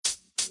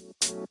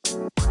Hey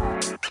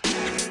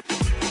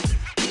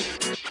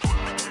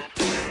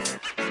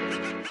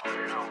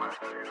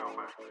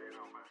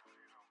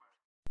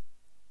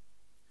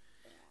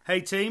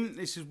team,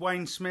 this is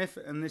Wayne Smith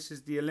and this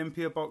is the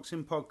Olympia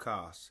Boxing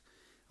Podcast.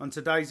 On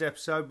today's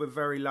episode, we're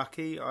very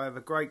lucky. I have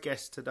a great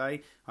guest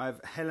today. I have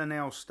Helen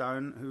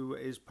Elstone, who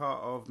is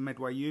part of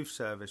Medway Youth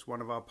Service,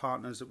 one of our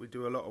partners that we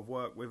do a lot of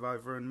work with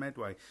over in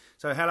Medway.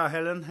 So hello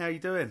Helen, how are you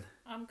doing?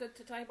 I'm good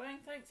today, Wayne.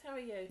 Thanks. How are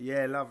you?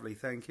 Yeah, lovely,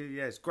 thank you.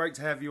 Yeah, it's great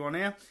to have you on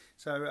here.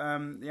 So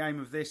the aim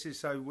of this is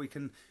so we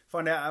can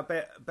find out a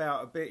bit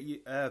about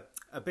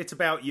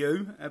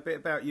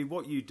you,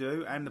 what you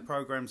do, and the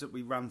programs that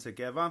we run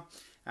together,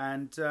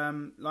 and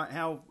like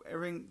how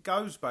everything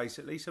goes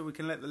basically, so we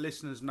can let the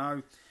listeners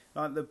know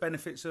like the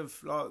benefits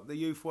of like the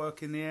youth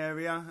work in the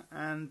area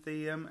and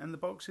the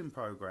boxing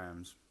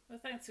programs. Well,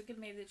 thanks for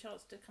giving me the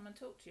chance to come and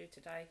talk to you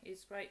today.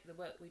 It's great the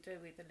work we do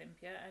with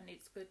Olympia, and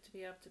it's good to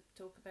be able to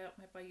talk about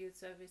Medway Youth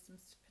Service and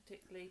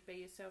particularly Be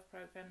Yourself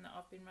program that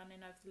I've been running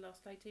over the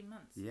last 18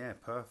 months. Yeah,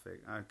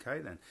 perfect. Okay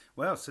then.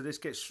 Well, so this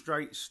gets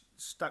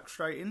stuck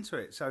straight into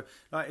it. So,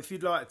 like, if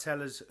you'd like to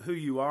tell us who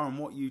you are and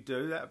what you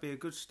do, that would be a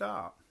good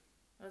start.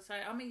 I'll say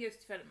I'm a youth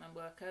development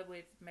worker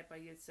with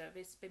Medway Youth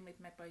Service. Been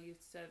with Medway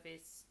Youth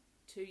Service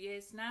 2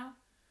 years now.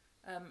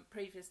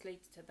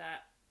 Previously to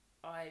that,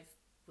 I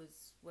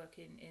was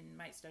working in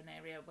Maidstone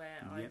area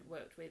where I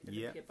worked with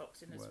Olympia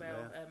Boxing as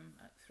well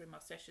through my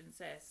sessions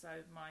there. So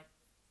my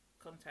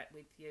contact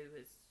with you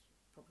has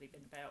probably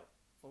been about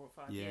 4 or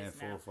 5 years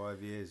now. 4 or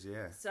 5 years,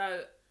 yeah.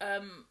 So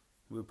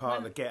we were part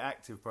of the Get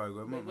Active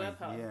program, weren't we? We were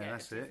part of Get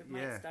Active with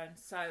Maidstone.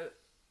 So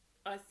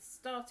I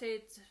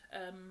started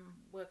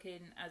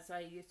working as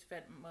a youth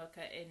development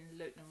worker in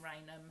Luton and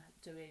Rainham,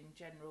 doing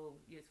general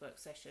youth work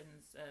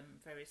sessions,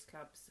 various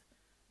clubs,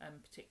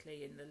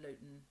 particularly in the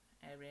Luton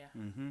area.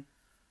 Mm-hmm.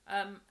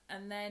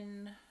 And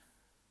then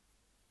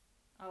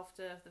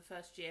after the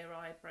first year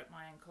I broke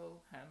my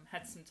ankle,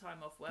 had some time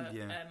off work,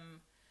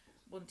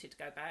 wanted to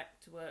go back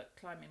to work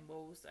climbing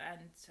walls,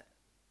 and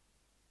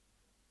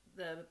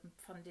the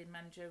funding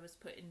manager was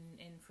putting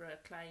in for a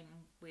claim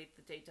with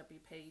the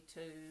DWP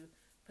to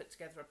put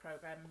together a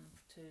programme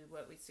to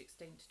work with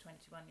 16 to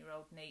 21 year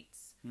old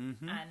NEETs,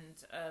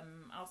 and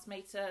asked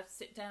me to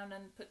sit down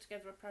and put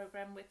together a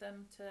programme with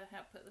them to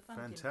help put the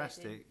funding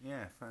Fantastic.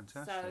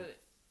 So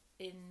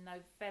in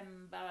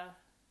November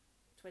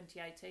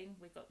 2018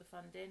 we got the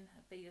funding.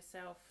 Be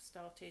Yourself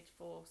started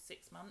for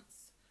 6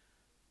 months,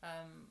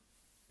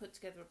 put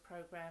together a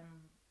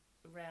programme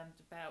around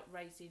about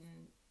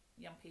raising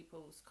young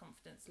people's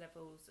confidence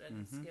levels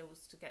and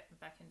skills to get them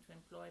back into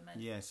employment.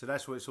 Yeah, so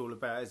that's what it's all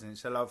about, isn't it?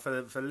 So like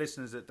for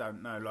listeners that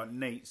don't know, like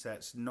NEETs,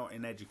 that's not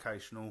in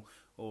educational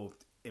or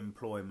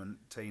employment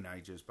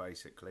teenagers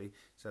basically.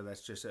 So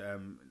that's just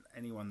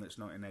anyone that's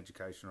not in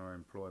education or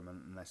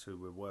employment, and that's who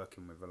we're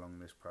working with along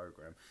this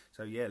program.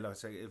 So yeah, like I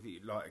say, if you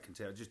like, I can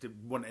tell. I just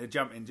wanted to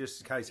jump in just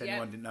in case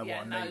anyone didn't know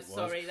what a NEET was.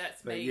 Sorry,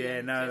 that's but me.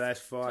 Yeah, no,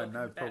 that's fine,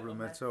 no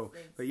problem at all.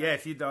 But yeah,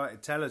 if you'd like to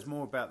tell us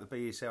more about the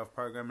Be Yourself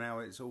program, how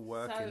it's all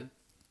working. So,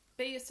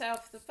 Be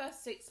Yourself, the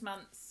first 6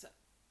 months,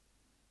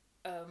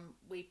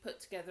 we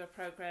put together a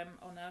program.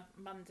 On a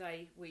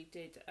Monday we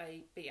did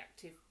a Be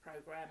Active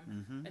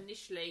program.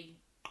 Initially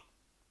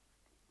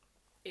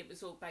it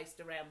was all based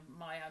around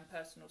my own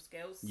personal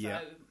skills.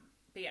 So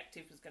Be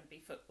Active was going to be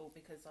football,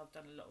 because I've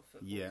done a lot of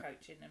football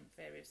coaching and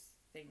various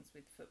things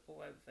with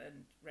football over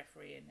and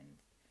refereeing. And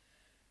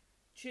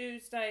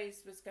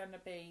Tuesdays was going to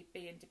be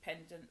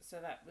Independent, so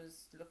that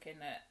was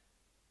looking at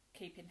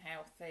keeping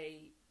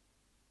healthy,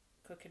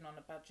 cooking on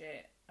a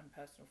budget and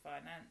personal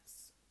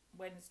finance.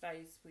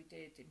 Wednesdays we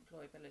did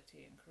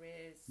employability and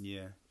careers.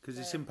 Yeah, because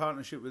it's in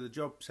partnership with the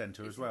job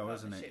centre as well,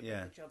 isn't it?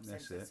 Yeah, with the job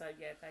centre. So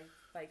yeah,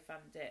 they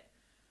fund it.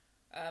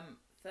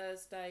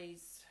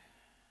 Thursdays,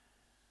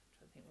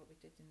 I'm trying to think what we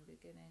did in the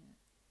beginning.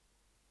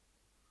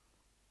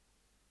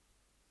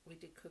 We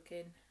did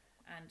cooking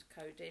and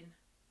coding.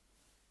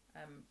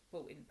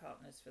 Brought in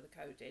partners for the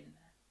coding,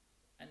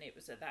 and it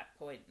was at that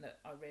point that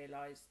I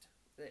realised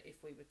that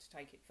if we were to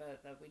take it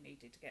further, we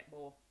needed to get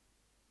more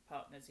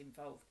partners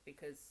involved,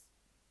 because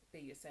Be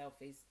Yourself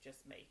is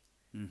just me.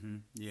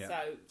 Yeah.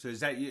 So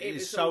is that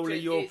it's solely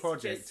your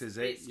project? Is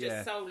it? It's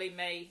just solely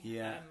me.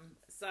 Yeah.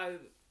 So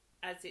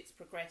as it's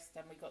progressed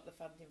and we got the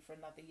funding for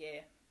another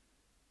year,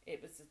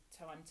 it was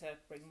a time to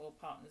bring more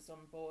partners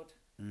on board,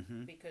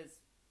 because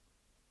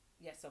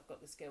yes, I've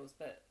got the skills,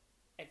 but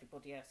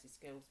everybody else's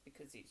skills,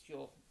 because it's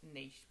your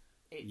niche.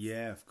 It's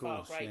of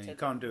course. You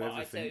can't do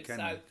everything, can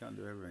you? Can't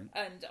do everything.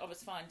 And I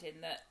was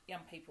finding that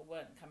young people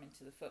weren't coming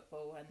to the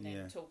football, and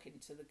then talking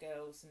to the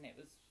girls, and it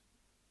was,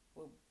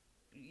 well,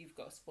 you've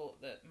got a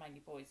sport that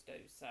mainly boys do,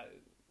 so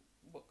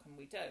what can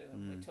we do?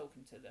 And we're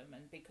talking to them,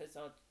 and because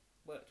I'd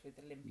worked with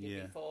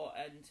Olympia before,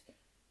 and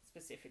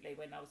specifically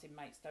when I was in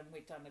Maidstone,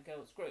 we'd done a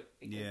girls group,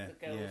 because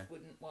the girls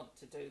wouldn't want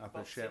to do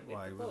boxing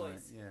with the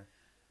boys.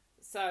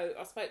 So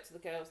I spoke to the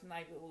girls, and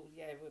they were all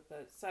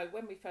so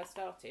when we first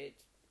started,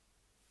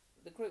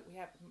 the group we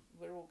had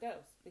were all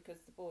girls, because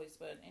the boys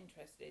weren't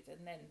interested,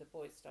 and then the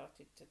boys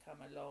started to come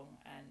along,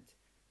 and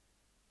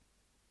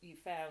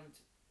found,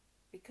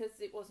 because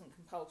it wasn't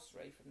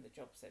compulsory from the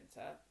job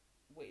centre,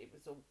 it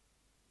was all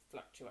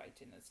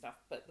fluctuating and stuff,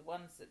 but the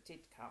ones that did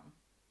come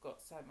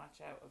got so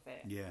much out of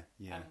it. Yeah,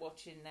 yeah. And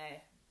watching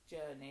their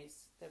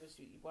journeys, there was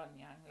one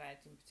young lad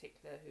in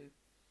particular who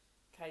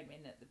came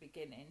in at the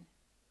beginning,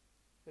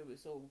 who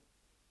was all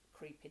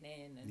creeping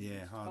in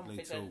and hardly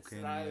confident, talking,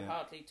 slow,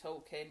 hardly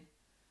talking.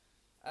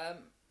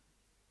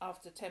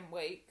 After 10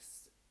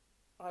 weeks,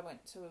 I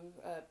went to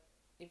an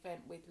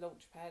event with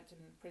Launchpad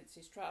and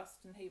Prince's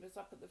Trust, and he was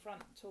up at the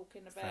front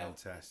talking about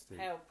fantastic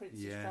how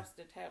Prince's Trust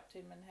had helped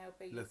him and how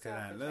Be Look Yourself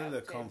at had that. Look at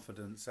helped the him.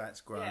 confidence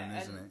that's grown,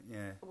 isn't it?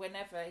 Yeah.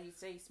 Whenever he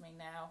sees me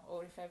now,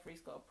 or if ever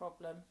he's got a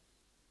problem,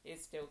 he'll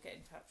still get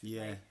in touch with me.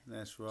 Yeah,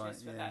 that's right.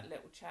 Just for that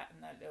little chat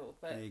and that little.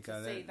 But there you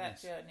go, see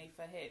that journey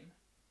for him.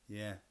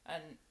 Yeah.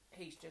 And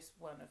he's just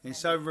one of. It's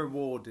so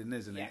rewarding,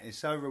 isn't it? Yeah. It's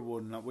so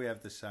rewarding. Like we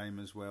have the same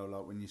as well.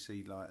 Like when you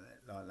see like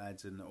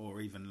lads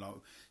or even like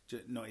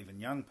not even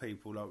young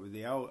people, like with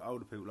the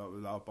older people, like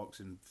with our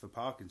Boxing for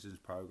Parkinson's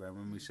program,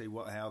 when we see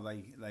how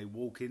they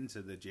walk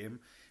into the gym,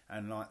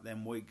 and like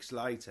then weeks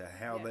later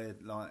how they're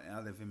like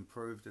how they've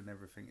improved and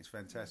everything. It's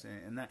fantastic,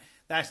 and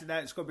that's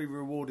got to be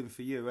rewarding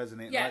for you,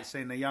 hasn't it? Yeah. Like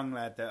seeing a young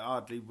lad that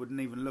hardly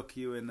wouldn't even look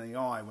you in the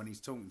eye when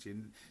he's talking to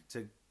you,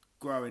 to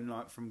growing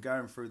like from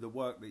going through the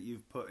work that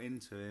you've put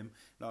into him,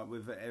 like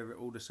with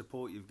all the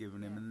support you've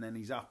given him, and then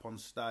he's up on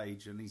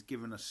stage and he's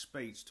given a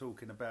speech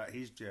talking about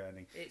his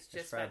journey. It's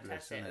just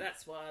fabulous, fantastic. isn't it?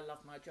 That's why I love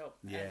my job.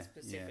 And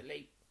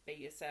specifically Be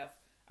Yourself.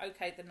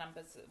 Okay, the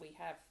numbers that we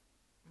have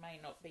may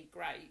not be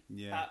great,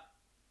 but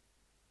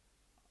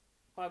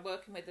by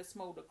working with a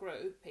smaller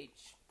group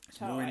each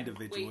time, more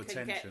individual we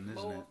can attention,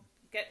 isn't it?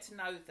 Get to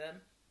know them,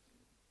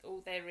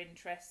 all their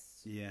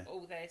interests,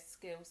 all their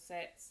skill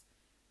sets,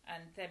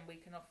 and then we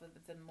can offer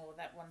them more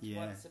that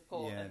one-to-one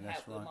support and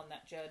help them on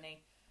that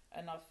journey.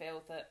 And I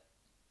feel that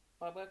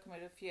by working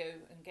with a few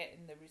and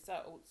getting the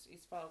results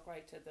is far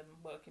greater than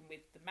working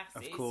with the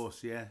masses. Of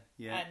course, yeah.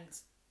 And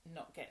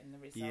not getting the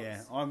results.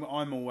 Yeah,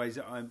 I'm always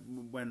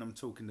when I'm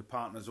talking to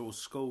partners or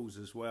schools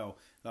as well.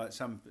 Like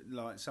some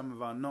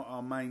of our not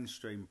our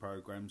mainstream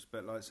programs,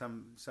 but like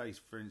some, say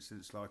for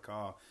instance, like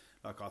our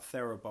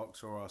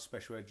TheraBox or our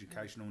special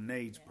educational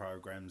needs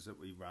programs that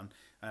we run.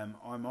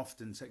 I'm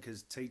often,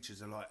 because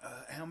teachers are like,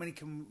 how many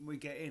can we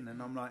get in?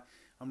 And I'm like,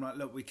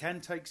 look, we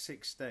can take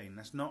 16.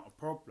 That's not a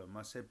problem.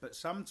 I said, but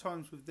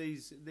sometimes with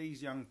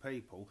these young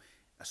people,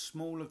 a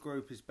smaller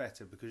group is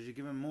better because you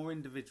give them more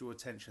individual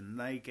attention.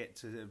 They get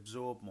to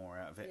absorb more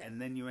out of it, and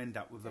then you end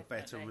up with a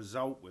better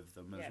result with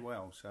them as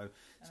well. So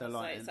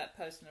like it's that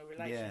personal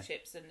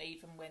relationships, and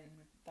even when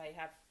they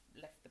have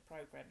left the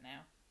program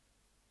now,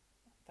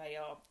 they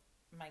are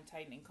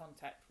maintaining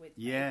contact with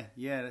me.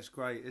 Yeah, that's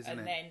great, isn't it?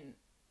 And then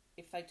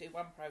if they do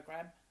one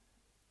program,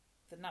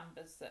 the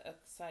numbers that are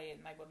saying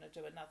they want to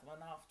do another one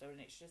after, and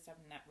it's just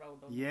having that roll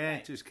on. Yeah,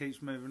 it just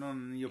keeps moving on,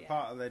 and you're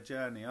part of their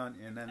journey, aren't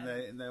you? And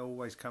then they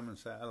always come and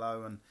say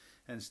hello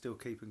and still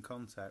keep in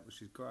contact,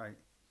 which is great.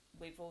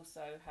 We've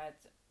also had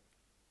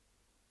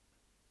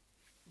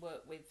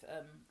work with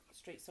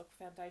Street Soccer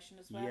Foundation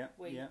as well.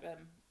 We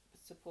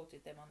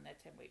supported them on their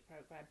 10-week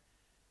program.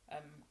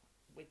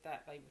 With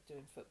that, they were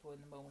doing football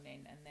in the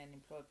morning and then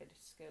employability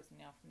skills in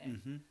the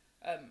afternoon.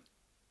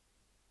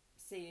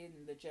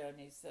 Seeing the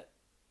journeys that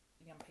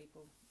young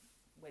people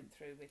went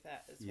through with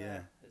that as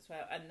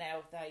well, and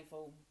now they've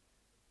all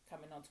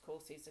coming onto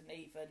courses, and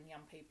even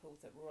young people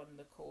that were on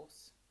the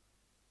course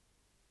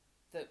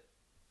that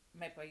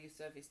Medway Youth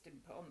Service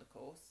didn't put on the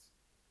course.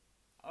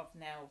 I've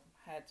now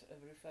had a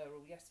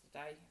referral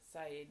yesterday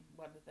saying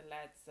one of the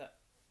lads that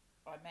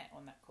I met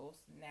on that course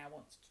now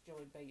wants to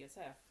join Be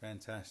Yourself.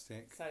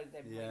 Fantastic. So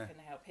then we can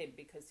help him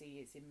because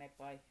he is in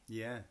Medway.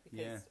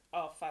 Because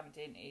our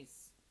funding is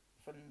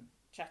from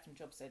Chatham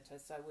Job Centre,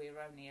 so we're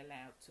only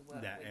allowed to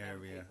work that with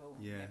area. People.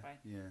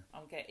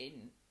 I'm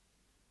getting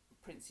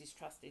Prince's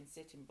Trust in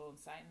Sittingbourne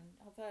saying,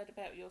 I've heard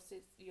about your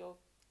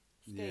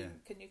scheme.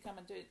 Can you come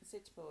and do it in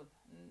Sittingbourne?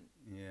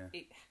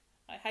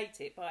 I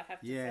hate it, but I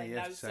have to say you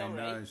no, have to say sorry.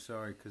 no,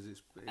 sorry, because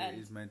it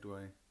is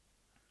Medway.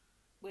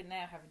 We're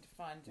now having to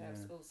find out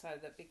also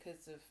that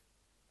because of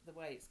the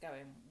way it's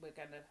going, we're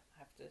going to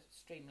have to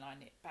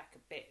streamline it back a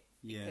bit,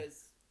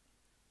 because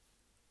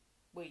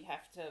we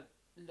have to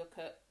look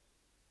at.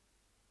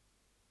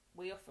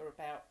 We offer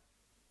about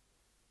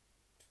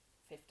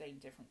 15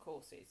 different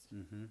courses,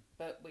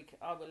 but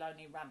I will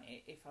only run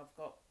it if I've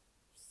got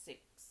 6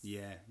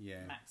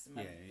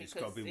 maximum, because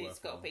it's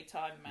got to be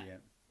time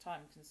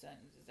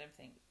concerns and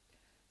everything.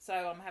 So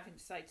I'm having to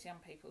say to young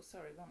people,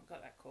 sorry, we haven't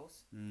got that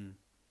course.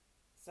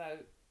 So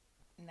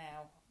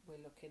now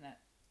we're looking at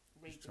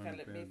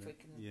redeveloping, if we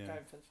can go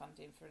for the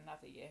funding for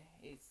another year,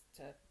 is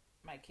to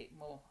make it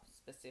more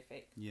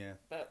specific,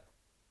 but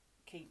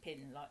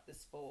keeping like the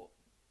sport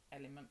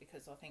element,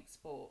 because I think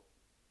sport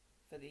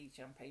for these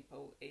young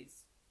people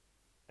is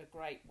a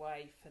great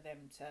way for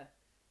them to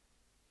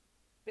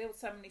build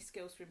so many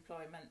skills for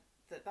employment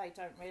that they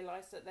don't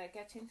realise that they're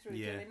getting through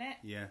doing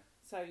it.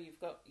 So you've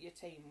got your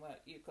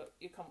teamwork, you've got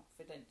your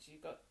confidence,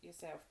 you've got your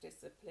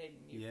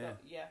self-discipline, you've got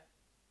your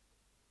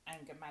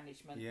anger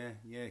management.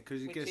 Yeah,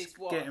 because Which it's is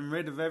what- getting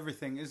rid of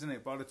everything, isn't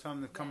it? By the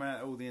time they come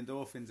out, all the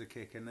endorphins are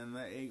kicking, and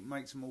it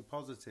makes them all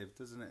positive,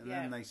 doesn't it? And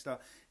then they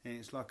start, and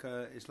it's like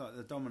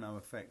the domino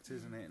effect,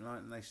 isn't it? Like,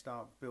 and they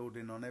start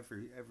building on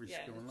every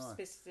skill in life.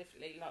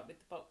 Specifically, like with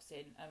the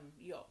boxing,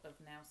 Yacht have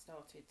now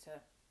started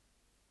to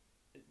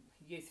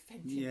youth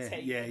offending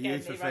team.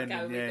 Youth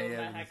offending,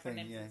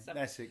 yeah.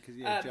 That's it,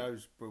 because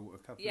Joe's brought a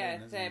couple.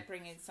 They're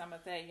bringing some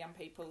of their young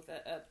people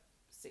that are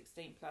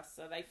 16 plus,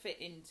 so they fit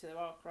into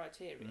our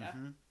criteria.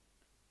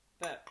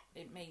 But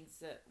it means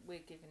that we're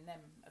giving them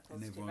a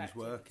positive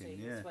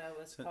activity as well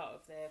as part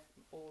of their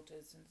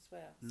orders and as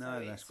well. No,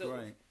 so that's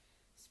great.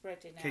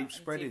 Spreading out, Keep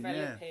spreading,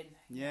 developing.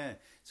 Yeah.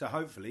 So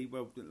hopefully,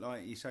 well,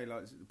 like you say,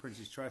 like the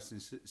Princess Trust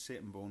and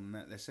Sittingbourne, and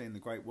that they're seeing the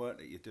great work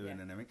that you're doing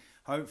and everything.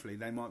 Hopefully,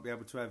 they might be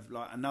able to have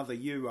like another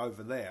you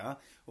over there,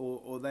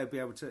 or they'll be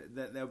able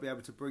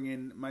to bring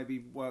in, maybe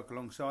work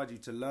alongside you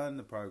to learn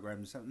the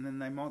programs, and then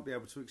they might be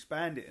able to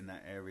expand it in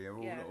that area,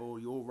 or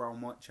your role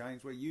might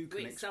change where you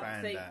can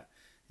expand that.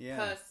 Yeah.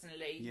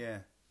 Personally,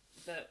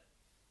 that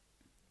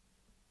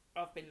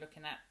I've been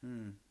looking at.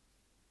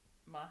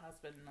 My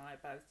husband and I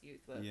are both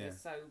youth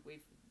workers, so we're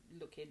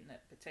looking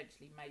at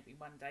potentially maybe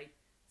one day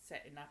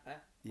setting up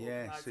a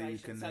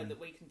organisation so that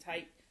we can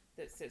take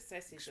the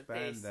successes of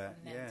this and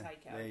then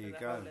take it over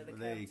the whole of the council.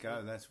 There you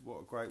go. That's what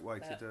a great way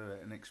to do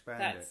it and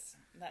expand it.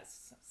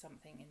 That's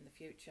something in the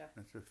future.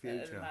 That's the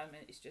future. At the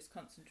moment, it's just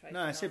concentrating.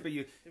 No, that's it. But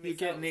you're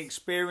getting the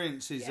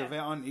experiences of it,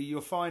 aren't you?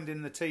 You're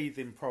finding the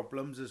teething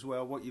problems as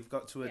well, what you've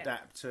got to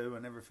adapt to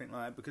and everything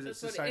like that, because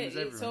it's the same as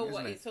everything,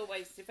 isn't it? It's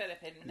always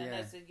developing, and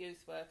as a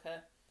youth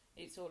worker,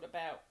 it's all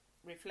about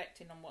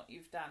reflecting on what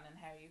you've done and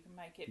how you can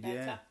make it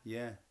better.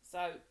 Yeah.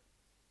 So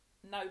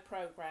no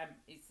program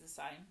is the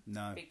same.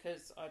 No.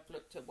 Because I've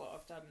looked at what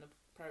I've done the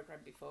program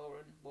before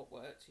and what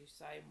works, you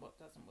say, and what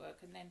doesn't work,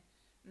 and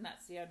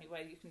that's the only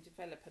way you can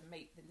develop and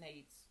meet the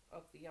needs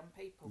of the young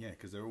people. Yeah,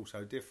 because they're all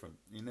so different.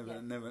 You never,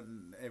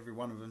 every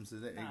one of them's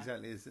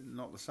exactly is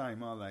not the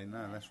same, are they?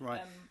 No, that's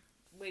right.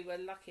 We were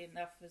lucky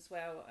enough as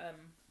well.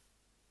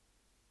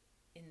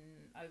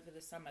 Over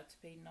the summer to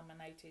be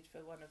nominated for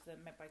one of the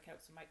Medway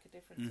Council Make a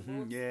Difference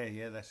awards.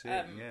 Yeah, that's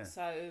it.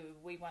 So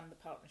we won the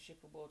partnership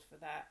award for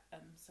that.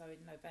 So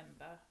in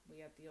November we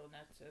had the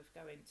honour to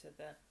go into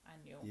the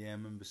annual. Yeah, I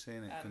remember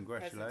seeing it.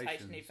 Congratulations.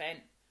 Presentation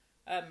event.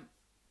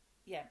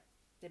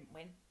 Didn't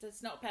win.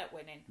 It's not about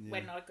winning.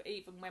 Yeah.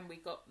 Even when we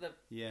got the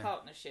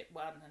partnership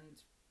one,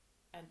 and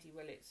Andy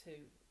Willits, who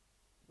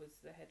was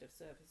the head of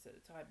service at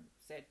the time,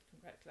 said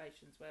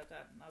congratulations, well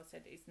done, and I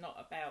said it's not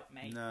about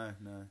me. No,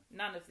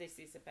 none of this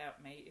is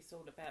about me. It's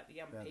all about the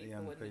young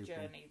people and the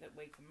journey that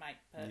we can make.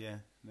 But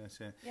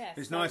that's it.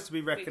 It's nice to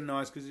be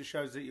recognised, because it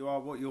shows that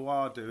what you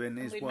are doing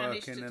is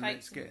working, and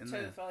it's getting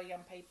there. Two of our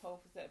young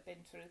people that have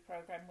been through the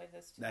programme with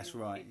us to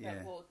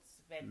the awards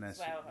event as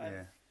well.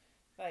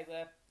 They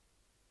were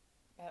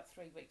about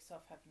 3 weeks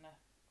off having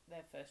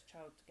their first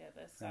child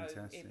together, so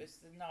it was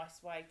a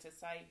nice way to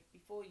say,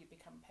 before you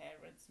become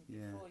parents and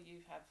before you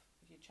have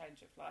your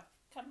change of life,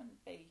 come and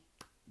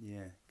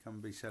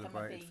be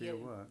celebrated for your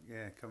work.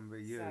 Come and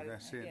be you. So,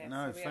 that's it.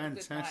 So fantastic. We had a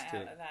good night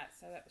out of that,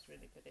 so that was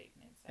really good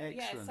evening. So,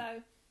 excellent.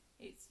 So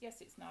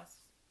it's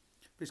nice.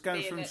 But it's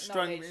going from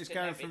strength. It's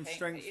going from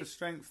strength to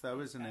strength,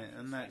 though, isn't it?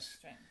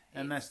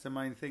 And that's the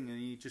main thing.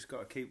 And you just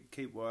got to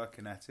keep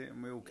working at it,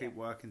 and we all keep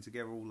working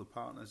together, all the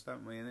partners,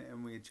 don't we?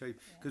 And we achieve,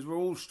 because we're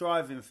all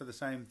striving for the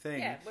same thing.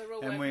 Yeah, we're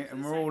all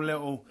we're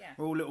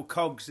all little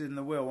cogs in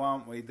the wheel,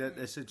 aren't we?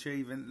 That's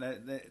achieving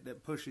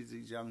that pushes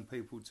these young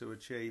people to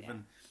achieve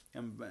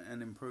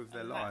and improve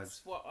their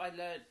lives. That's what I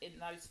learned in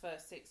those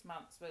first 6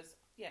 months was,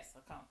 yes,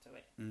 I can't do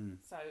it.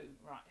 So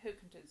who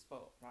can do the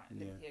sport?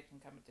 Olympia can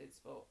come and do the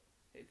sport.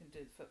 Who can do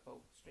the football,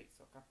 street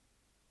soccer?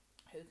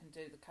 Who can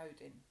do the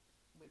coding?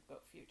 We've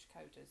got future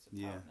coders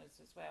and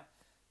partners as well.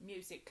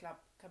 Music club,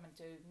 come and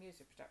do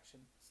music production.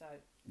 So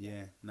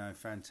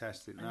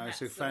fantastic. And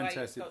it's a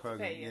fantastic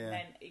program. And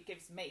then it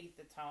gives me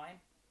the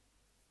time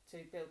to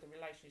build the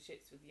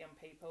relationships with young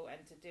people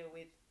and to deal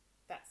with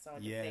that side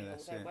of things,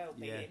 all their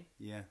well-being.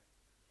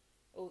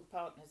 All the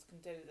partners can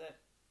do the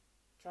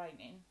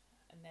training,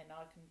 and then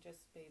I can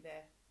just be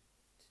there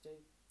to do.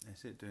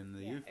 That's it, doing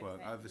the youth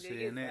work,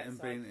 overseeing it and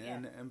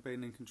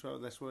being in control.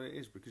 That's what it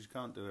is, because you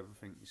can't do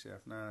everything yourself.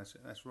 No,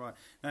 that's right.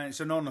 And it's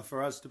an honour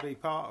for us to be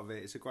part of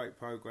it. It's a great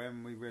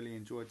programme. We really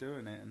enjoy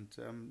doing it,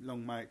 and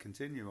long may it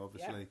continue,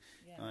 obviously,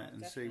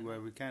 and see where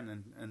we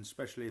can. And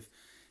especially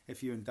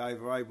if you and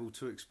Dave are able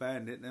to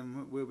expand it,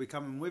 then we'll be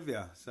coming with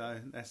you. So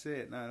that's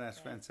it. No, that's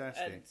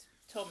fantastic. And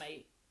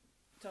Tommy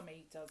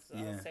does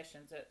our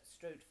sessions at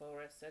Strood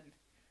for us, and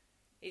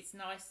it's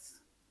nice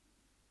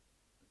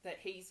that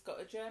he's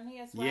got a journey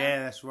as well.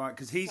 Yeah, that's right.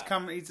 Because he's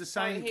the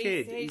same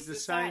kid. He's the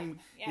same.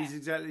 He's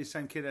exactly the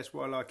same kid. That's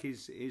why I like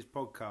his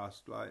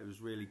podcast. Like, it was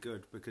really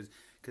good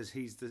because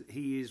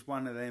he is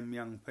one of them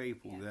young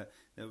people that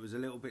was a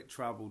little bit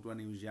troubled when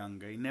he was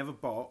younger. He never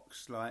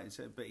boxed, but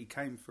he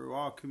came through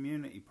our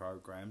community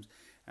programs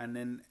and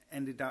then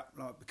ended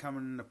up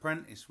becoming an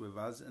apprentice with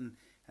us, and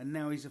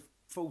now he's a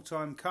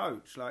full-time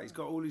coach. Like, he's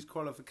got all his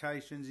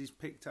qualifications, he's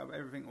picked up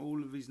everything,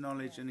 all of his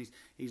knowledge, and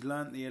he's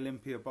learnt the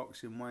Olympia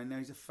boxing way. Now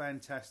he's a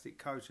fantastic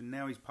coach, and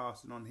now he's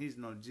passing on his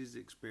knowledge, his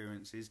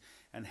experiences,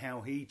 and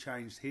how he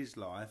changed his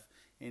life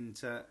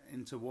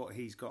into what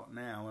he's got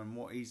now and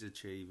what he's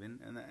achieving,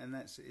 and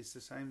that's it's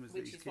the same as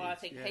which these is kids. why I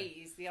think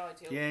he is the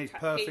ideal. Yeah, he's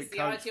perfect. He's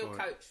the ideal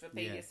coach for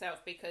Be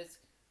Yourself, because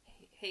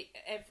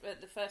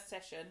at the first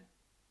session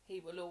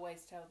he will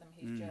always tell them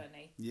his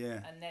journey,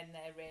 and then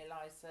they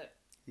realise that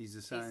he's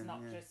the same. He's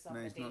not just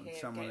somebody here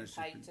getting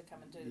paid to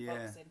come and do the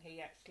boxing.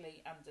 He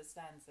actually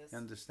understands us. He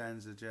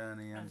understands the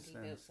journey. And he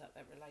builds up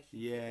that relationship.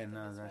 Yeah,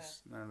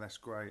 that's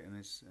great, and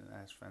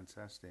that's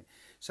fantastic.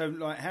 So,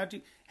 like, how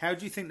do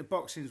you think the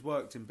boxing's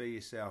worked in Be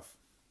Yourself?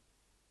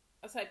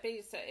 I say Be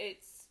Yourself.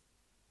 It's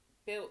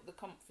built the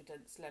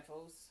confidence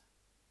levels,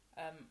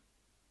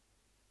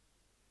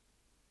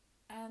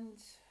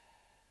 and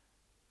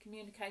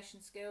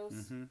communication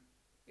skills,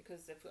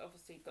 because they've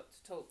obviously got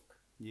to talk.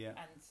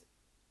 And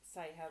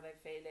say how they're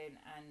feeling,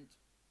 and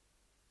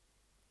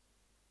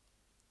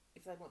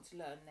if they want to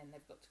learn, then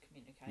they've got to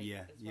communicate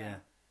as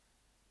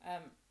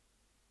well.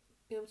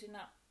 Building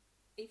up,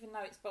 even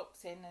though it's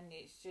boxing and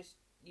it's just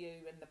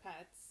you and the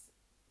pads,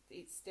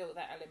 it's still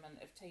that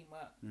element of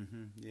teamwork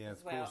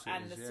as well,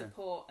 and the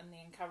support and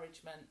the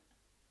encouragement,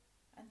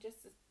 and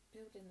just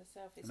building the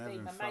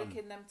self-esteem and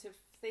making them to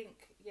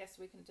think, yes,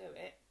 we can do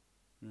it.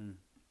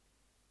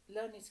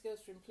 Learning skills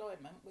for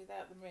employment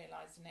without them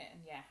realising it,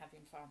 and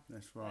having fun.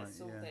 That's right. That's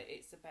all that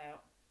it's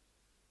about.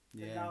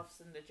 The laughs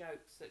and the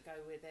jokes that go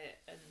with it,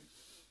 and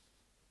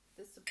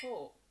the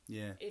support.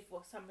 If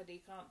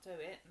somebody can't do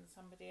it and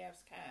somebody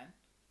else can,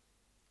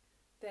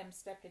 them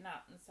stepping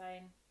up and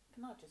saying,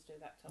 "Can I just do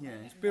that, Tommy?"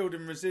 It's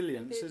building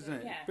resilience, isn't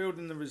it?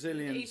 Building the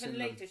resilience. Even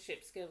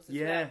leadership skills as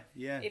well.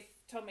 Yeah. If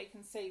Tommy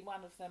can see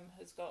one of them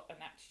has got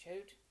an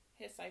attitude,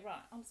 he'll say, right,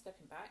 I'm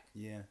stepping back.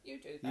 You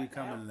do that. You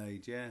come and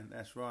lead.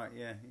 That's right.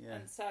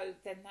 And so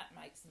then that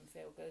makes them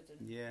feel good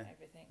and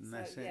everything. And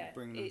that's it.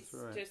 Bring them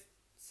through it. It's just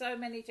so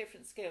many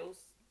different skills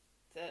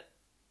that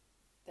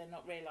they're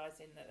not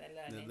realising that they're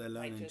learning. They're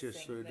learning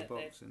just through the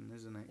boxing,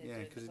 isn't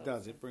it? Because it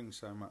does. It brings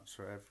so much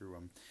for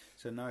everyone.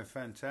 So no,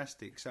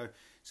 fantastic. So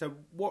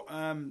what?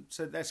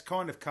 So that's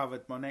kind of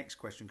covered my next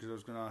question, because I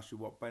was going to ask you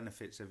what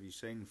benefits have you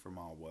seen from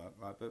our work.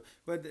 Like,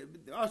 but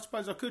I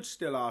suppose I could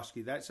still ask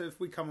you that. So if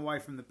we come away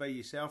from the Be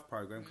Yourself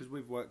program, because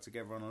we've worked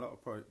together on a lot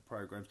of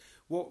programs,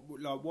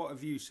 what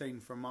have you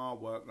seen from our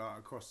work, like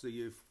across the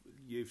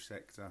youth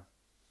sector?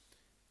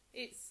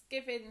 It's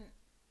giving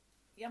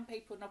young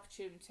people an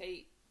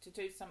opportunity to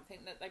do something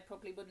that they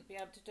probably wouldn't be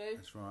able to do.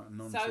 That's right.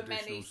 So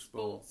many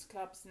sports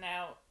clubs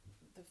now,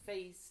 the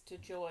fees to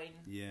join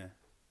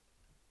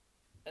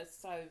are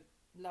so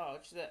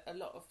large that a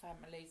lot of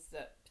families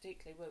that,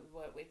 particularly where we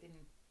work with in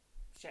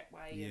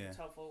Shetway and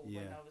Tovel,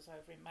 when I was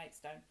over in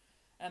Maidstone,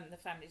 the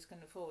families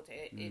couldn't afford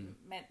it. It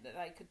meant that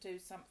they could do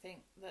something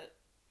that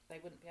they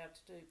wouldn't be able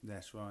to do.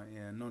 That's right.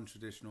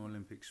 Non-traditional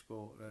Olympic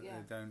sport that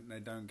they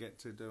don't get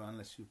to do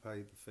unless you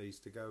pay the fees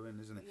to go in,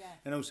 isn't it?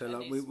 And also,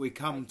 like we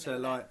come to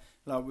like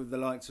with the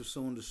likes of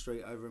Saunders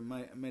Street over in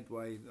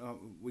Medway,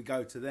 we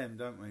go to them,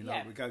 don't we?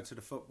 Like we go to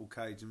the football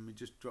cage and we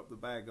just drop the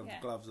bag of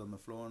gloves on the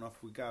floor and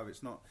off we go.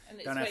 It's not. And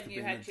it's when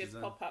you had your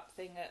pop-up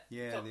thing at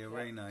the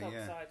arena,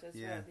 Dockside as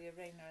well, the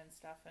arena and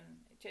stuff, and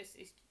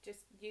it's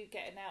just you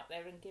getting out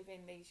there and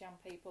giving these young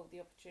people the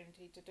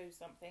opportunity to do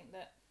something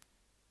that,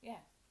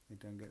 they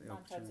don't get the 9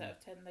 opportunity. 9 times out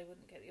of 10 they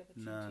wouldn't get the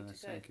opportunity to do.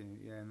 That's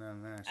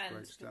and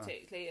great stuff. And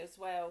particularly as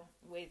well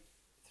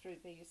through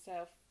Be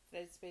Yourself,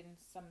 there's been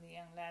some of the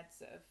young lads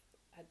that have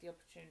had the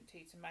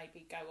opportunity to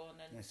maybe go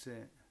on and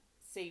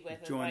see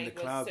whether join the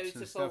clubs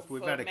and stuff.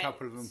 We've had a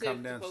couple of them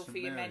come down to for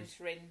your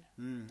mentoring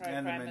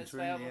program as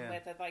well, and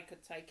whether they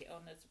could take it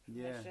on as a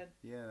profession.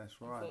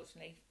 That's right.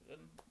 Unfortunately,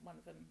 one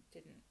of them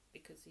didn't,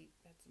 because he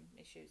had some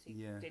issues.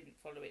 He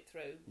didn't follow it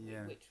through,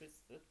 which was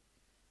the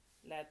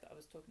lad that I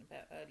was talking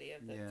about earlier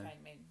that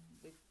came in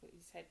with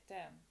his head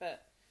down.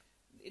 But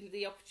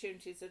the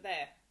opportunities are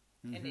there,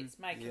 and it's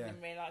making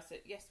them realise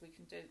that yes, we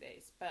can do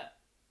this. But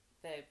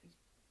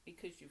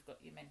because you've got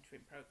your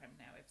mentoring program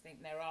now, everything,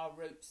 there are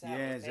routes out.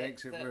 There's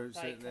exit routes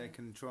that they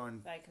can try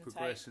and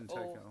progress and take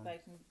it on.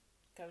 They can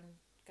go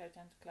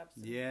down to clubs.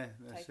 And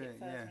that's take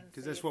it.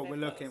 Because that's what we're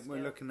looking.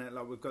 We're looking at,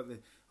 like, we've got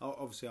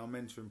obviously our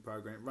mentoring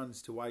program. It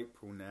runs to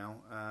April now.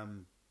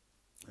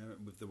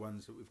 With the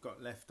ones that we've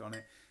got left on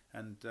it,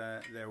 and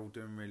they're all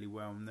doing really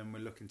well, and then we're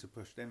looking to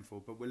push them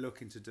forward. But we're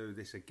looking to do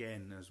this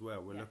again as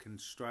well. We're looking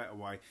straight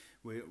away.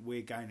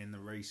 We're gaining the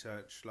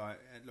research. Like,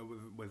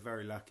 we're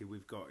very lucky.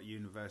 We've got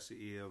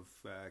University of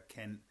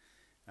Kent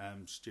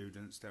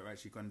students that are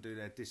actually going to do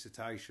their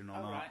dissertation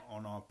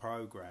on our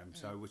program.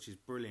 So, which is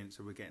brilliant.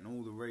 So we're getting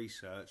all the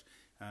research.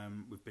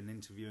 We've been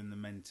interviewing the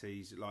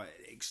mentees, like,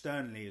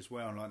 externally as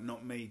well, like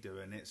not me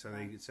doing it. So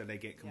they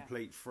get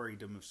complete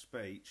freedom of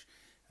speech.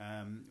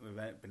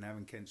 We've been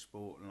having Kent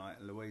Sport, and like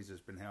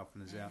Louisa's been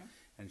helping us out,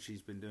 and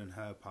she's been doing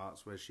her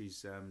parts where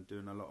she's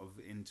doing a lot of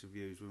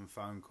interviews with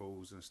phone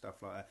calls and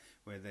stuff like that,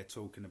 where they're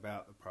talking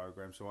about the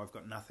program. So I've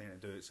got nothing to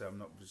do it, so I'm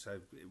not so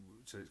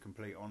it's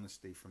complete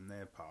honesty from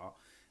their part,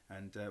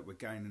 and we're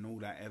gaining all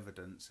that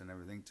evidence and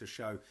everything to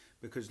show,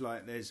 because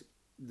like there's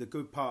the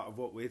good part of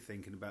what we're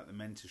thinking about the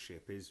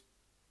mentorship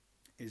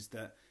is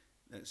that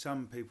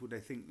some people, they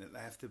think that they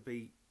have to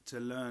be, to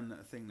learn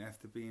a thing, they have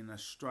to be in a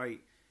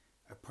straight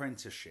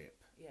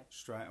apprenticeship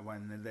straight away,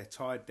 and they're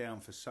tied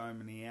down for so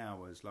many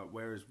hours, like,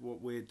 whereas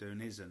what we're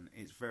doing isn't.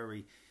 It's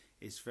very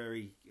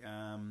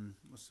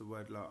what's the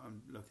word like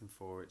I'm looking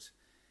for,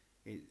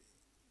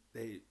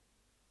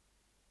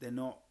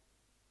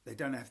 they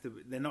don't have to,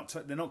 they're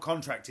not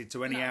contracted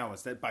to any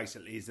hours. That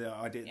basically is the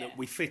idea, that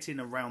we fit in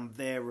around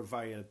their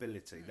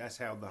availability. That's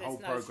how the whole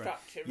program.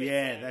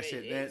 That's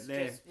it. It's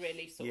just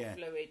really sort of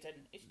fluid, and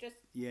it's just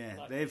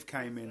like, they've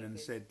came in and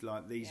said,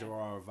 like, these are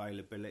our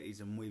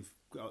availabilities, and we've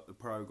got the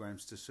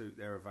programs to suit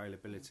their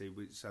availability.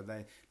 So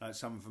they, like,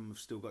 some of them have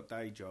still got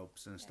day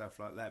jobs and stuff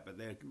like that, but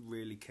they're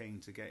really keen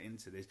to get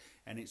into this.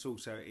 And it's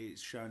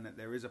shown that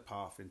there is a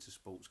path into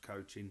sports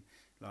coaching,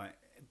 like,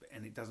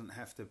 and it doesn't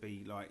have to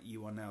be like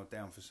you are now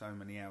down for so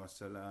many hours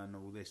to learn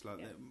all this, like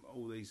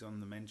all these on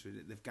the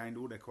mentoring, they've gained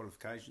all their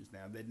qualifications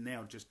now. They're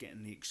now just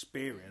getting the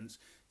experience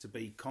to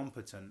be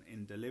competent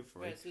in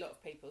delivery. There's a lot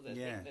of people that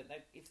think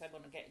that if they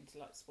want to get into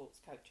like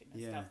sports coaching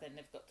and stuff, then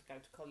they've got to go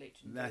to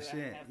college and that's do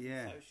it.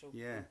 Social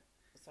or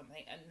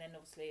something. And then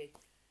obviously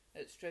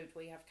at Strood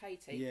we have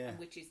Katie,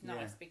 which is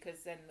nice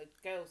because then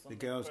the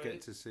girls group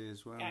get to see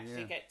as well.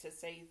 Actually get to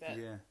see that.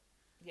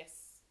 Yes.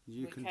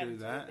 You can do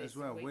that as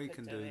well. We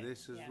can do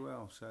this as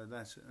well. So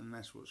that's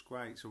what's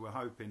great. So we're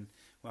hoping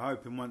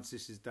once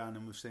this is done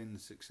and we've seen the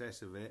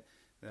success of it,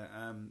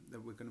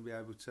 that we're going to be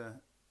able to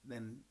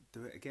then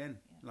do it again.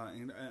 Like,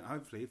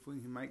 hopefully, if we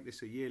can make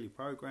this a yearly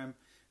program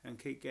and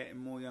keep getting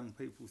more young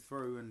people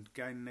through and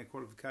gaining their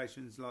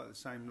qualifications, like the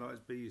same, like as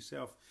Be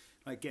Yourself,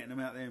 like getting them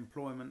out their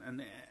employment,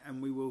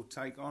 and we will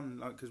take on,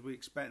 like, because we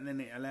expect, and then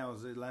it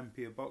allows the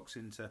Lampia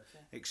boxing to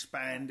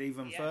expand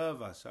even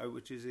further. So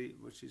which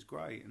is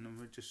great, and then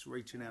we're just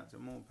reaching out to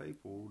more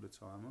people all the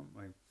time, aren't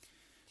we?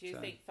 Do you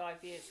think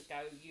 5 years ago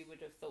you would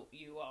have thought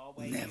you are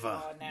where never. you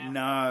are now?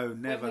 No,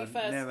 never. When we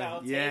first never.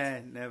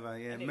 started, never.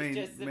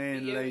 Me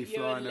and Lee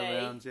flying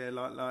around.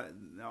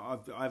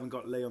 I haven't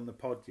got Lee on the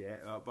pod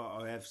yet, but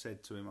I have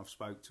said to him, I've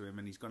spoke to him,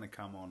 and he's going to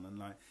come on, and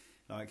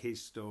like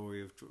his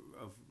story of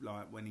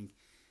like when he,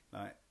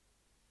 like,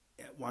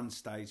 at one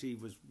stage he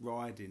was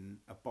riding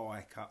a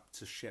bike up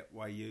to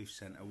Shepway Youth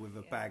Centre with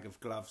a bag of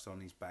gloves on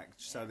his back,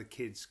 so the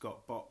kids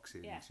got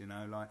boxing, you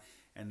know, like,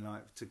 and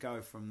like to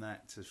go from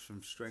that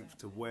from strength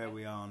to where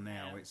we are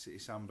now,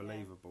 it's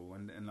unbelievable,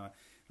 and like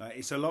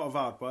it's a lot of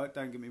hard work.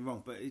 Don't get me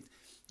wrong, but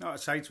I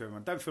say to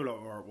everyone, don't feel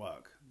like we're at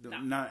work.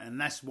 No, and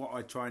that's what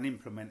I try and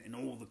implement in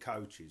all the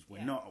coaches.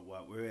 We're not at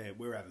work. We're here.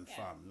 We're having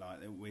fun. Like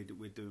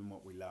we're doing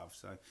what we love.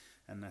 So,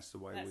 and that's the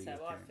way we look at it.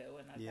 That's how I feel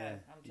when I go.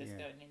 I'm just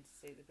going in to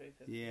see the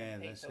group of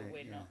people. That's it.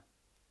 We're not.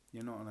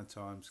 You're not on a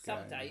time scale.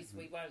 Some days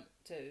we won't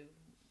do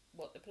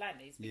what the plan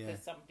is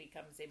because somebody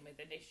comes in with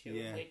an issue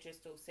and we're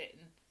just all sitting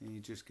and you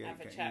just have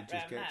a chat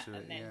around that,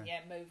 and then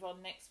move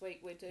on. Next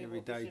week we're doing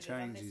every day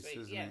changes,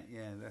 doesn't it?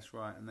 Yeah, that's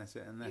right, and that's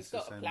it. And that's you've the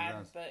got same a plan,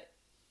 as us. But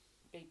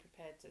be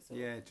prepared to sort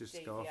of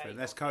just go off it.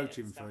 That's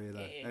coaching for you,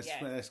 though.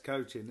 That's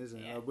coaching,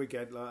 isn't it? We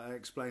get, like, I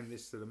explain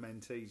this to the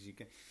mentees.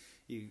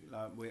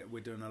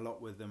 We're doing a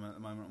lot with them at the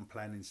moment on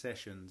planning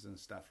sessions and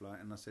stuff, like.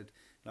 And I said,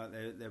 like,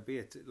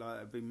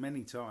 there'll be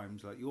many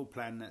times, like, you'll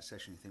plan that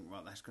session, you think,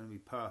 right, that's going to be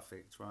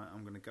perfect, right?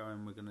 I'm going to go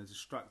in, we're going to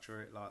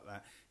structure it like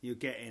that. You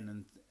get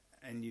in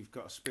and you've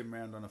got to spin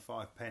round on a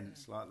 5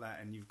 pence like that,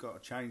 and you've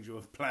got to change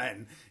your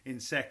plan in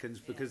seconds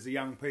because the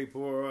young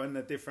people are in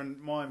a different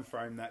mind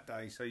frame that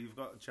day, so you've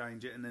got to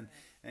change it and then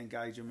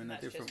engage them in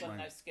a different way. That's just one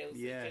of those skills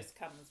that just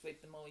comes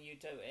with the more you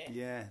do it.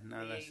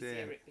 The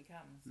easier it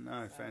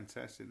becomes.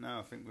 Fantastic. No,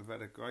 I think we've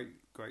had a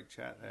great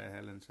chat there,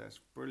 Helen, so that's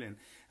brilliant.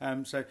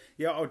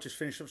 I'll just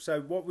finish off.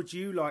 So what would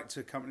you like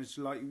to come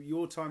into, like,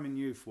 your time in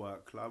youth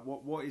work? Like,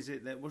 what is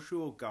it what's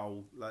your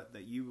goal, like,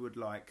 that you would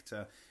like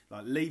to,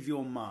 like, leave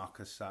your mark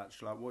as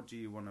such? Like, what do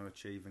you want to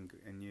achieve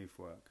in youth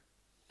work?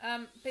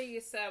 Be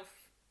Yourself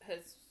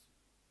has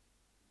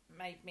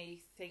made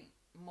me think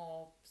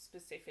more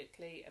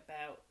specifically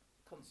about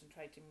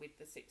concentrating with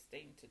the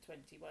 16 to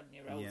 21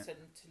 year olds and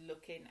to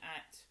looking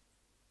at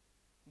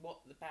what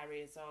the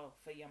barriers are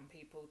for young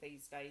people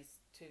these days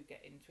to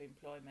get into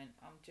employment.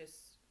 I'm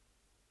just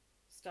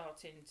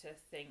starting to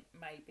think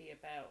maybe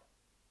about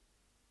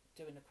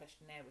doing a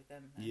questionnaire with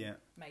them and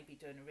maybe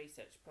doing a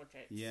research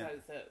project so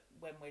that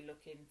when we're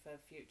looking for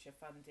future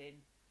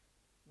funding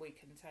we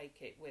can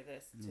take it with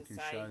us to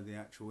say show the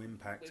actual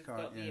impact. We've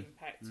got the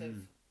impact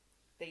of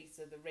these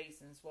are the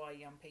reasons why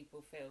young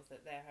people feel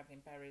that they're having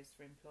barriers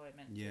for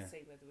employment, to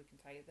see whether we can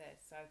take it there.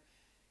 So,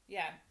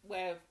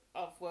 where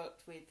I've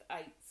worked with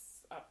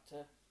 8s up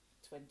to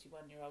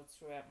 21-year-olds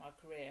throughout my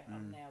career,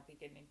 I'm now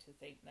beginning to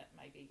think that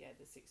maybe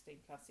the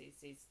 16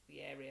 pluses is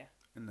the area,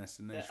 and that's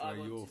the niche where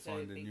you're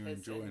finding you're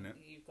enjoying it.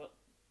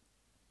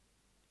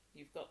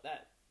 You've got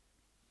that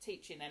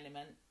teaching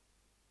element,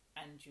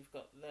 and you've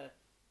got the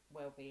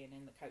well-being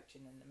and the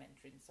coaching and the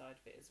mentoring side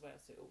of it as well,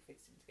 so it all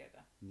fits in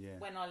together. Yeah.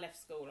 When I left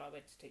school, I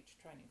went to teacher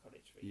training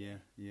college for a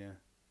year. Yeah.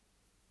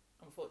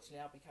 Unfortunately,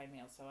 I became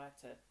ill, so I had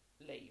to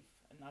leave,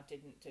 and I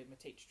didn't do my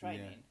teacher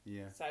training.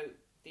 Yeah. So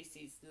this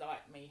is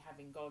like me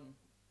having gone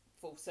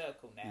full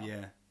circle now.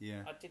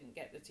 Yeah. I didn't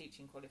get the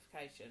teaching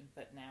qualification,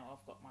 but now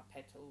I've got my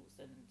petals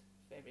and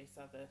various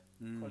other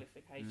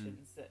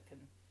qualifications that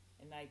can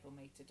enable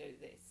me to do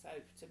this. So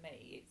to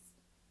me,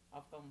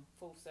 I've gone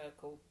full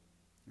circle.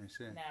 That's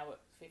it. Now at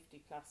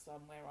 50 plus,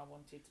 I'm where I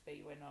wanted to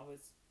be when I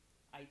was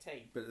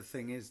 18. But the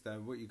thing is, though,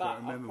 what you've got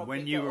to remember,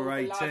 when you got were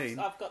 18...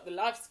 I've got the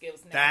life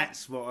skills now.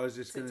 That's what I was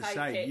just going to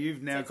say.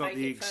 You've now got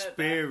the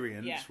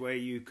experience where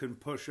you can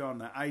push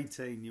on. At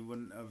 18, you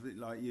wouldn't have...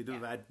 You'd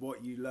have had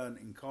what you learnt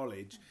in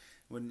college,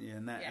 wouldn't you?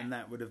 And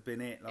that would have been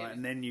it.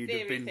 And then you'd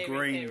have been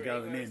green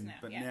going in.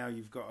 But now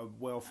you've got a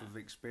wealth of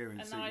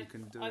experience that you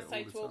can do it all the time.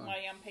 I say to all my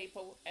young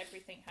people,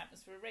 everything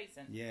happens for a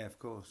reason. Yeah, of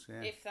course,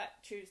 yeah. If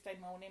that Tuesday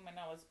morning when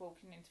I was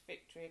walking into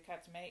Victory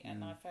Academy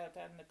and I fell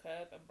down the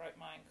curb and broke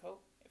my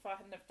ankle, if I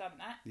hadn't have done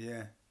that,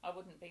 I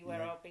wouldn't be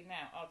where I'll be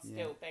now. I'd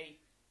still be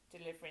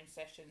delivering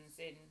sessions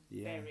in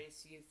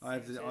various youth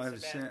centres. I have a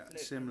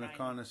similar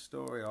kind of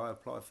story. I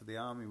applied for the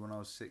army when I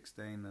was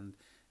 16,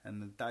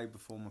 and the day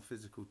before my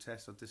physical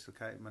test, I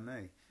dislocated my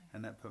knee,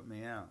 and that put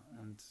me out.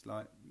 And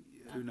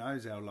who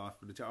knows how life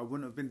would have changed. I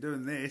wouldn't have been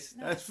doing this,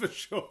 that's for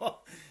sure.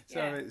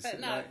 So it's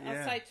but I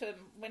say to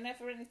them,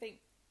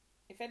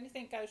 if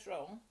anything goes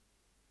wrong,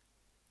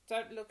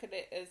 don't look at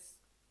it as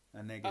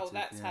a negative. Oh,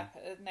 that's a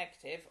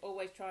negative.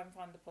 Always try and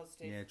find the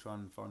positive. Yeah, try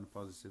and find the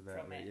positive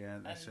out of it. Yeah,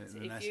 that's it.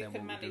 And if that's you what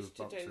can we manage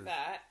to do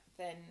that,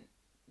 then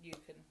you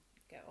can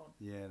get on.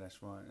 Yeah,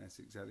 that's right. That's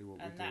exactly what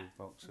we do with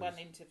boxers. That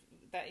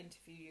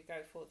interview you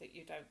go for that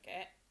you don't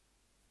get,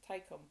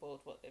 take on board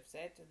what they've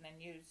said, and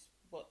then use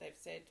what they've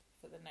said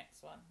for the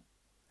next one.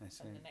 That's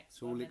it.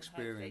 It's all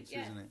experience,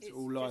 isn't it? It's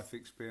all life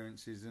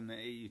experiences, and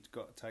you've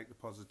got to take the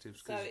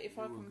positives. So if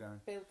I can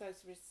build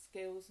those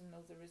skills and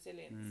all the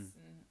resilience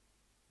and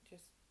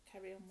just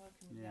carry on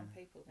working with young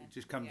people, then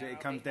it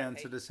comes down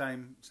to the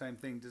same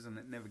thing, doesn't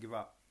it? Never give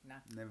up. No.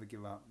 Never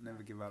give up.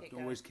 Never give up.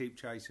 Always keep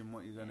chasing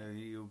what you're going to.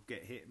 You'll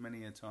get hit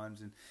many a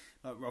times, and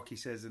like Rocky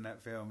says in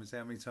that film, it's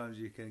how many times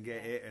you can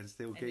get hit and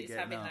still keep getting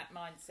up. It's having that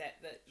mindset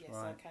that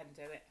I can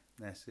do it.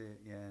 That's it.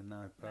 Yeah.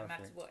 No. Perfect. No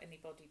matter what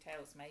anybody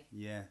tells me.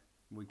 Yeah.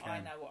 We can. I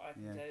know what I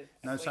can do.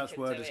 No such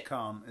word as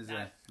can't, is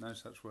there? No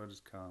such word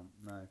as can't.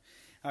 No.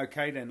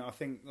 Okay then, I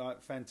think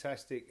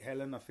fantastic,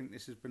 Helen. I think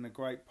this has been a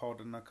great pod,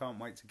 and I can't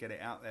wait to get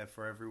it out there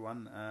for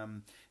everyone.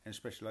 And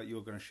especially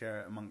you're going to share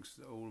it amongst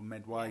all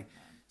Medway. Yeah,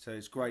 so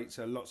it's great.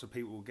 So lots of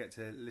people will get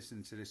to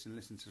listen to this and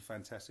listen to the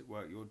fantastic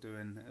work you're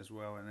doing as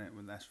well, and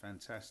that's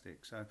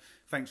fantastic. So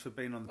thanks for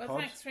being on the pod. Well,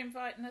 thanks for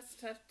inviting us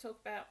to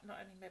talk about not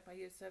only Medway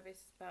Youth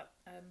Service, but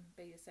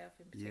Be Yourself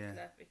in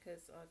particular,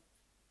 because I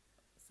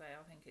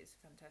think it's a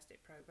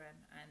fantastic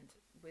programme, and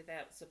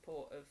without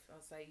support of,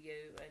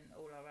 you and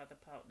all our other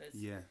partners,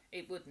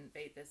 it wouldn't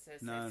be the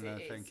success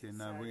it is. Thank you.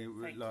 No,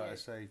 I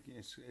say,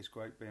 it's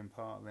great being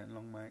part of it, and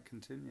long may it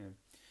continue.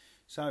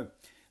 So,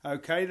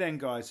 okay then,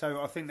 guys.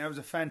 So I think that was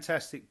a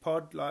fantastic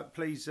pod.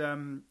 Please,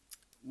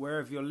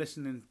 wherever you're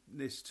listening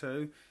this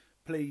to,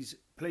 please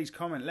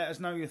comment. Let us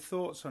know your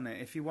thoughts on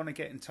it. If you want to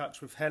get in touch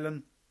with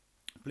Helen,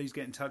 please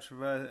get in touch with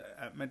her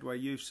at Medway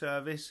Youth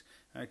Service,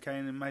 okay,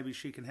 and maybe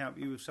she can help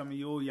you with some of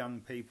your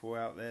young people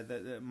out there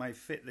that may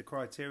fit the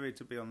criteria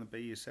to be on the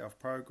Be Yourself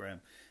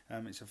programme.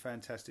 It's a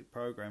fantastic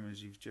programme,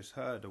 as you've just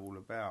heard all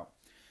about.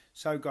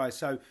 So,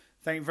 guys,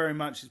 thank you very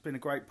much. It's been a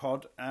great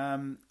pod.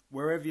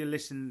 Wherever you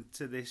listen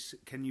to this,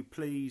 can you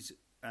please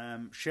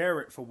share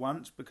it for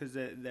once, because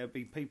there'll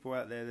be people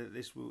out there that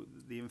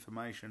the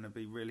information will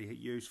be really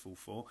useful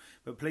for.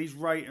 But please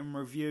rate and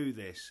review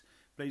this.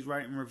 Please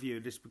rate and review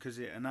this, because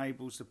it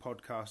enables the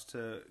podcast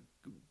to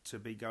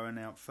be going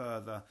out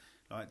further,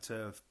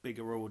 to a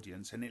bigger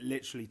audience, and it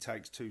literally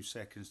takes 2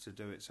 seconds to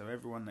do it. So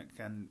everyone that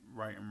can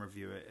rate and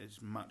review it is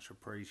much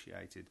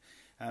appreciated.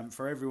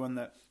 For everyone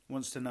that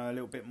wants to know a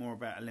little bit more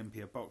about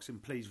Olympia Boxing,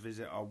 please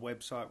visit our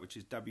website, which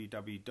is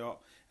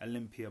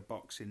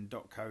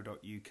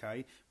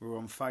www.olympiaboxing.co.uk. We're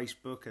on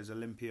Facebook as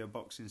Olympia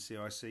Boxing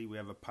CIC. We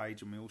have a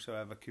page, and we also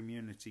have a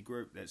community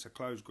group that's a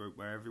closed group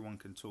where everyone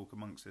can talk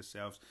amongst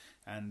themselves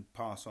and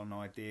pass on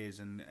ideas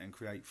and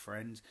create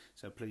friends.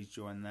 So please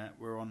join that.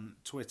 We're on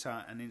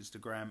Twitter and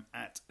Instagram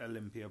at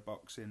Olympia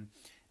Boxing.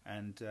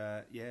 And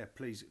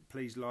please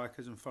like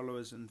us and follow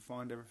us and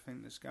find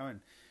everything that's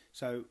going.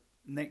 So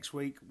next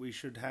week we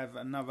should have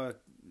another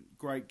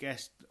great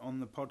guest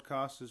on the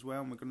podcast as well,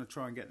 and we're going to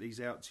try and get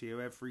these out to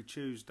you every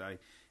Tuesday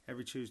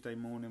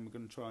morning. We're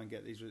going to try and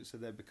get these so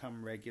they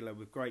become regular,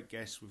 with great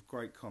guests, with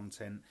great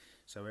content,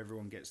 so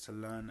everyone gets to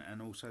learn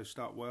and also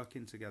start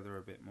working together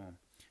a bit more.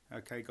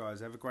 Okay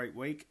guys, have a great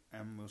week,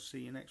 and we'll see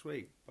you next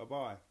week. Bye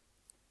bye.